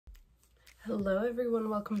Hello everyone,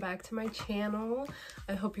 welcome back to my channel.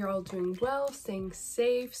 I hope you're all doing well, staying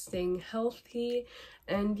safe, staying healthy,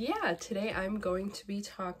 and yeah, today I'm going to be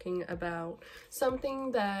talking about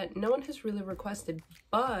something that no one has really requested,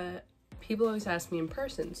 but people always ask me in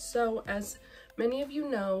person. So as many of you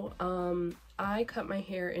know, I cut my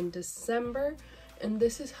hair in December, and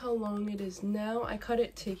this is how long it is now. I cut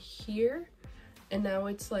it to here, and now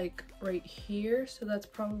it's like right here, so that's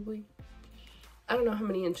probably, I don't know how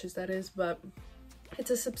many inches that is, but it's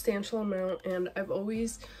a substantial amount, and I've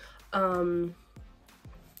always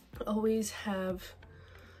have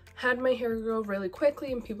had my hair grow really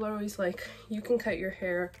quickly, and people are always like, you can cut your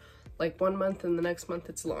hair like 1 month and the next month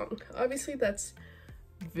it's long. Obviously that's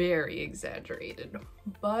very exaggerated,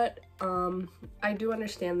 but I do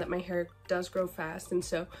understand that my hair does grow fast, and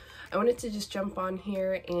so I wanted to just jump on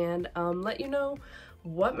here and let you know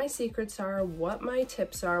what my secrets are, what my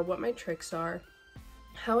tips are, what my tricks are,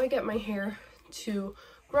 how I get my hair to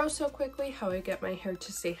grow so quickly, how I get my hair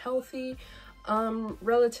to stay healthy,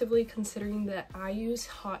 relatively considering that I use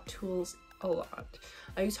hot tools a lot.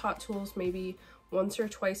 I use hot tools maybe once or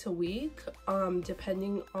twice a week,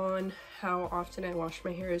 depending on how often I wash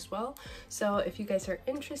my hair as well. So if you guys are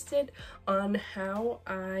interested on how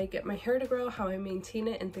I get my hair to grow, how I maintain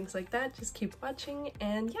it, and things like that, just keep watching.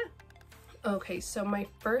 And yeah. Okay, so my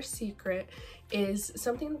first secret is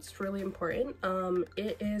something that's really important.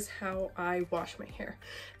 It is how I wash my hair.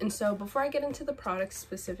 And so before I get into the products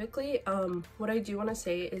specifically, what I do want to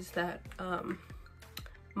say is that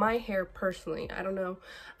my hair personally, I don't know,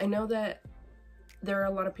 I know that there are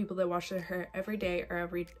a lot of people that wash their hair every day or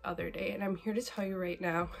every other day, and I'm here to tell you right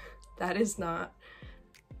now, that is not,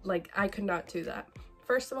 like, I could not do that.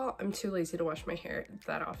 First of all, I'm too lazy to wash my hair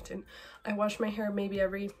that often. I wash my hair maybe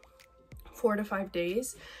every 4 to 5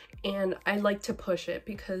 days, and I like to push it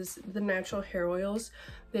because the natural hair oils,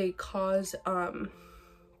 they cause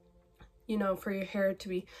you know, for your hair to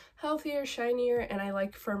be healthier, shinier, and I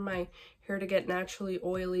like for my hair to get naturally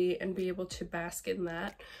oily and be able to bask in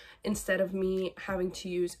that instead of me having to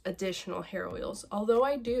use additional hair oils. Although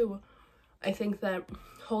I think that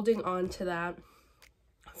holding on to that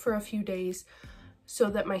for a few days so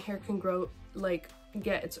that my hair can grow, like,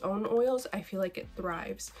 get its own oils, I feel like it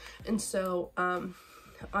thrives. And so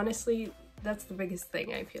honestly, that's the biggest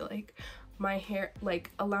thing. I feel like my hair, like,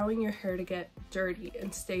 allowing your hair to get dirty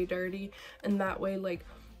and stay dirty, and that way, like,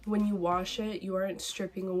 when you wash it, you aren't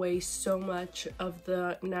stripping away so much of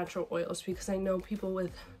the natural oils, because I know people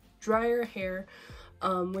with drier hair,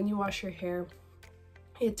 when you wash your hair,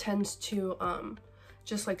 it tends to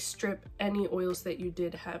just like strip any oils that you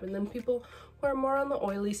did have. And then people who are more on the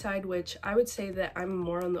oily side, which I would say that I'm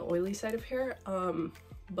more on the oily side of hair,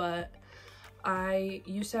 but I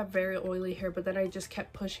used to have very oily hair, but then I just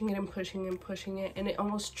kept pushing it and pushing and pushing it, and it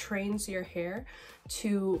almost trains your hair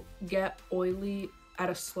to get oily at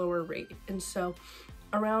a slower rate. And so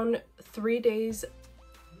around 3 days,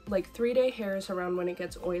 like 3-day hair is around when it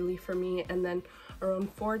gets oily for me, and then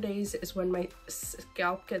around 4 days is when my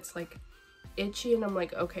scalp gets like itchy, and I'm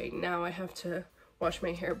like, okay, now I have to wash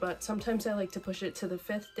my hair. But sometimes I like to push it to the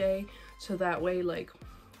 5th day, so that way, like,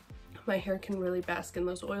 my hair can really bask in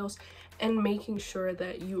those oils, and making sure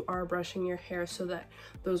that you are brushing your hair so that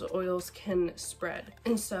those oils can spread.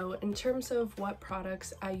 And so in terms of what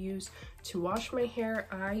products I use to wash my hair,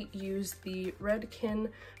 I use the Redken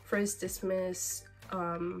Frizz Dismiss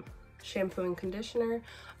shampoo and conditioner.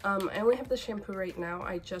 I only have the shampoo right now.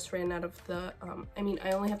 I just ran out of the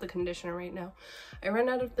I only have the conditioner right now. I ran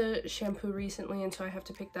out of the shampoo recently, and so I have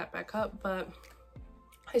to pick that back up, but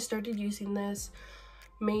I started using this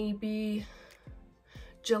maybe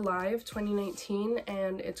July of 2019,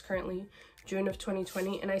 and it's currently June of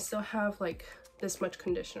 2020, and I still have like this much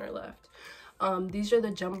conditioner left. These are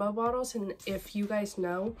the jumbo bottles, and if you guys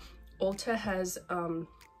know, Ulta has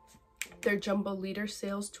their jumbo liter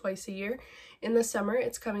sales twice a year. In the summer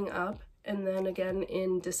it's coming up, and then again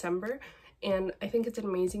in December, and I think it's an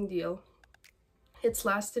amazing deal. It's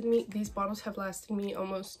lasted me, these bottles have lasted me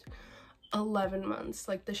almost 11 months.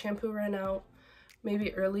 Like, the shampoo ran out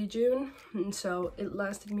maybe early June, and so it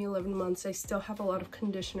lasted me 11 months. I still have a lot of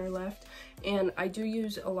conditioner left, and I do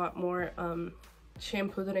use a lot more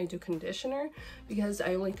shampoo than I do conditioner, because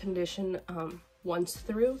I only condition once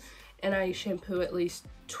through, and I shampoo at least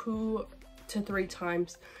 2 to 3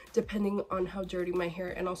 times depending on how dirty my hair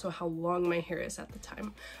and also how long my hair is at the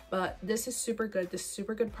time. But this is super good. This is a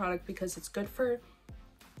super good product because it's good for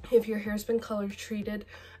if your hair's been color treated.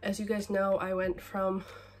 As you guys know, I went from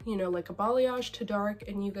you know, like a balayage to dark,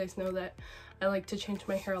 and you guys know that I like to change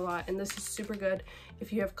my hair a lot, and this is super good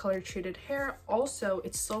if you have color treated hair. Also,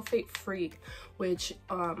 it's sulfate free, which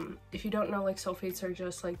if you don't know, like sulfates are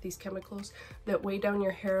just like these chemicals that weigh down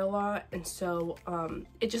your hair a lot, and so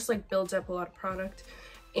it just like builds up a lot of product,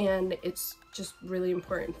 and it's just really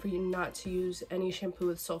important for you not to use any shampoo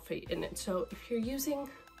with sulfate in it. So if you're using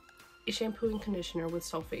a shampoo and conditioner with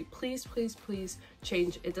sulfate, please, please, please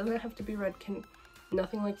change. It doesn't have to be Redken,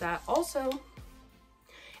 nothing like that. Also,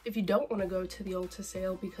 if you don't want to go to the Ulta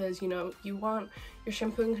sale because, you know, you want your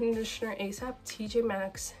shampoo and conditioner ASAP, TJ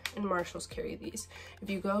Maxx and Marshalls carry these. If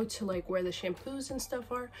you go to like where the shampoos and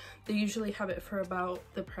stuff are, they usually have it for about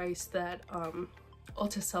the price that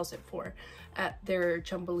Ulta sells it for at their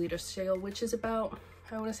Jumbelita sale, which is about,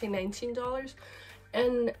 I want to say $19.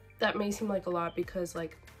 And that may seem like a lot because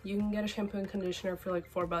like you can get a shampoo and conditioner for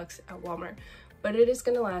like $4 at Walmart, but it is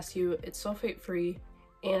going to last you. It's sulfate free,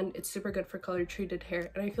 and it's super good for color treated hair,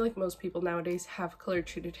 and I feel like most people nowadays have color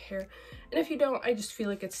treated hair, and if you don't, I just feel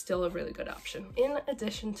like it's still a really good option. In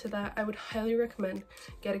addition to that, I would highly recommend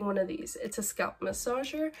getting one of these. It's a scalp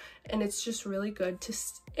massager, and it's just really good to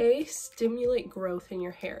stimulate growth in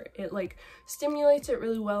your hair. It like stimulates it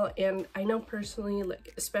really well, and I know personally,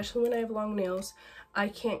 like especially when I have long nails, I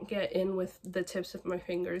can't get in with the tips of my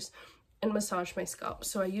fingers and massage my scalp,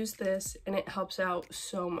 so I use this and it helps out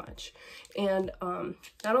so much. And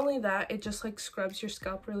not only that, it just like scrubs your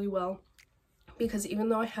scalp really well, because even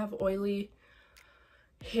though I have oily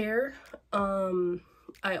hair,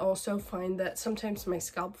 I also find that sometimes my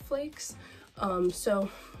scalp flakes, so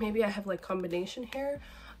maybe I have like combination hair,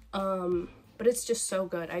 but it's just so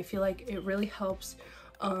good. I feel like it really helps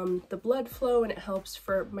the blood flow, and it helps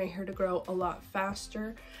for my hair to grow a lot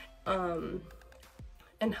faster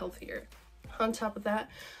and healthier. On top of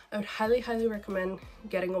that, I would highly recommend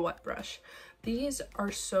getting a wet brush. These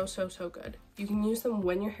are so good. You can use them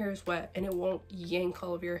when your hair is wet and it won't yank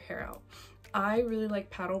all of your hair out. I really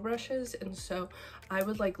like paddle brushes, and so I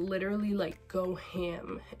would like literally like go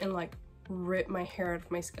ham and like rip my hair out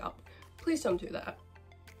of my scalp. Please don't do that.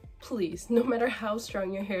 Please, no matter how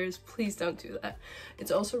strong your hair is, please don't do that.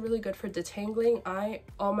 It's also really good for detangling. I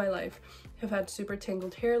all my life have had super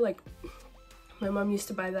tangled hair. Like my mom used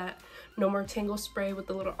to buy that No More Tangle spray with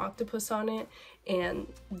the little octopus on it, and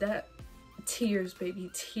that tears, baby,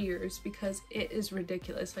 tears, because it is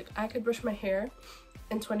ridiculous. Like I could brush my hair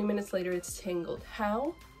and 20 minutes later it's tangled.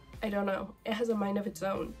 How? I don't know. It has a mind of its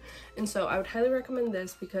own. And so I would highly recommend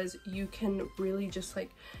this because you can really just like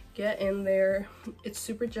get in there. It's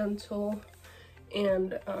super gentle,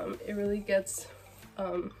 and it really gets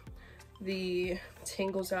the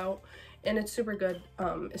tangles out, and it's super good,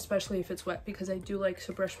 especially if it's wet, because I do like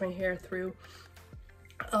to brush my hair through.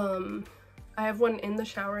 I have one in the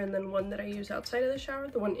shower and then one that I use outside of the shower.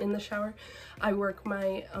 The one in the shower, I work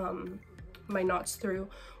my my knots through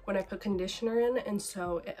when I put conditioner in, and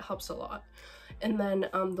so it helps a lot. And then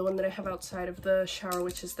the one that I have outside of the shower,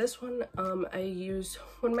 which is this one, I use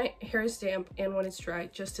when my hair is damp and when it's dry,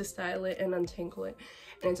 just to style it and untangle it,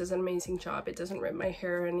 and it does an amazing job. It doesn't rip my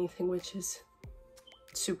hair or anything, which is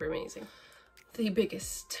super amazing. The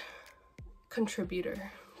biggest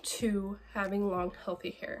contributor to having long,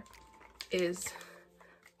 healthy hair is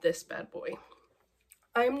this bad boy.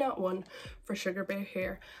 I am not one for Sugar Bear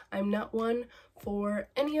hair. I'm not one for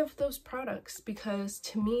any of those products, because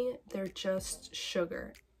to me, they're just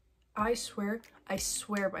sugar. I swear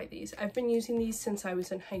by these. I've been using these since I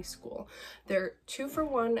was in high school. They're 2 for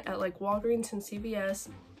 $1 at like Walgreens and CVS.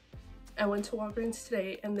 I went to Walgreens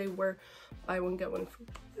today and they were buy one get one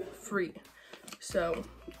free. So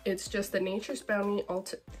it's just the Nature's Bounty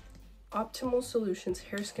Optimal Solutions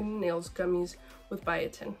Hair, Skin, and Nails Gummies with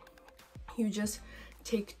biotin. You just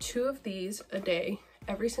take 2 of these a day,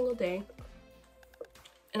 every single day,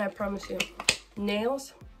 and I promise you,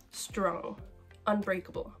 nails strong,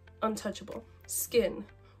 unbreakable, untouchable, skin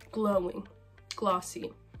glowing,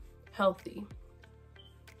 glossy, healthy,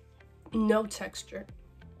 no texture,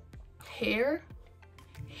 hair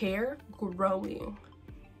growing.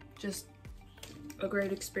 Just a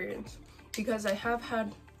great experience, because I have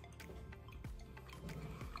had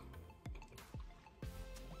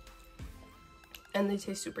and they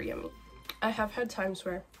taste super yummy. I have had times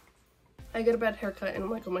where I get a bad haircut and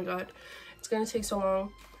I'm like, oh my god, it's gonna take so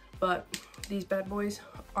long, but these bad boys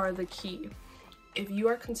are the key. If you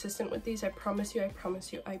are consistent with these, I promise you,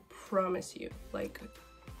 like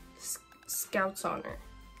Scout's honor,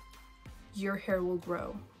 your hair will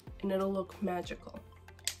grow and it'll look magical.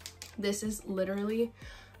 This is literally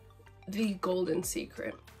the golden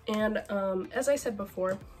secret And as I said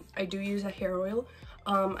before, I do use a hair oil.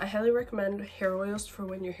 I highly recommend hair oils for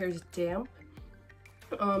when your hair is damp.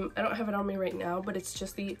 I don't have it on me right now, but it's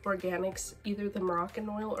just the organics, either the Moroccan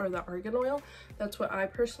oil or the argan oil. That's what I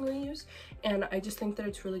personally use, and I just think that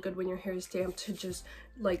it's really good when your hair is damp to just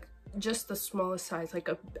like just the smallest size, like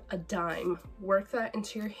a dime. Work that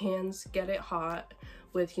into your hands, get it hot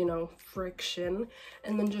with, you know, friction,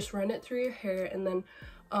 and then just run it through your hair, and then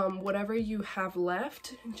whatever you have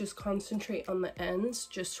left, just concentrate on the ends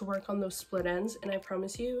just to work on those split ends, and I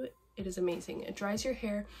promise you it is amazing. It dries your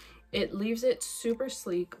hair, it leaves it super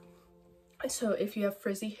sleek. So if you have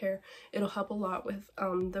frizzy hair, it'll help a lot with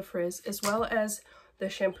the frizz, as well as the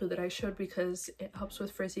shampoo that I showed, because it helps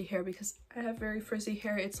with frizzy hair, because I have very frizzy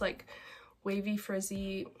hair. It's like wavy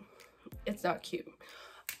frizzy. It's not cute,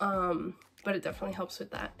 but it definitely helps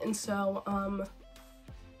with that. And so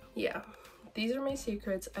yeah, these are my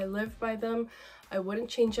secrets. I live by them. I wouldn't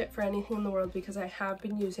change it for anything in the world, because I have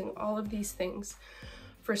been using all of these things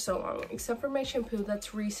for so long, except for my shampoo.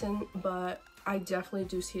 That's recent, but I definitely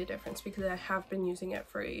do see a difference because I have been using it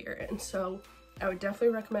for a year. And so I would definitely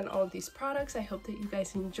recommend all of these products. I hope that you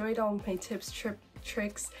guys enjoyed all of my tips,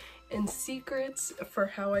 tricks, and secrets for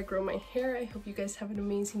how I grow my hair. I hope you guys have an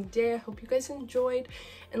amazing day. I hope you guys enjoyed,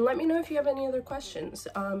 and let me know if you have any other questions,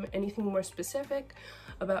 anything more specific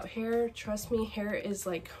about hair. Trust me, hair is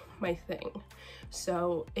like my thing.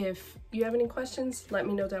 So if you have any questions, let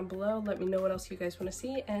me know down below. Let me know what else you guys want to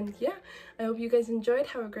see. And yeah, I hope you guys enjoyed.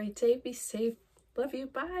 Have a great day. Be safe. Love you.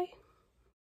 Bye.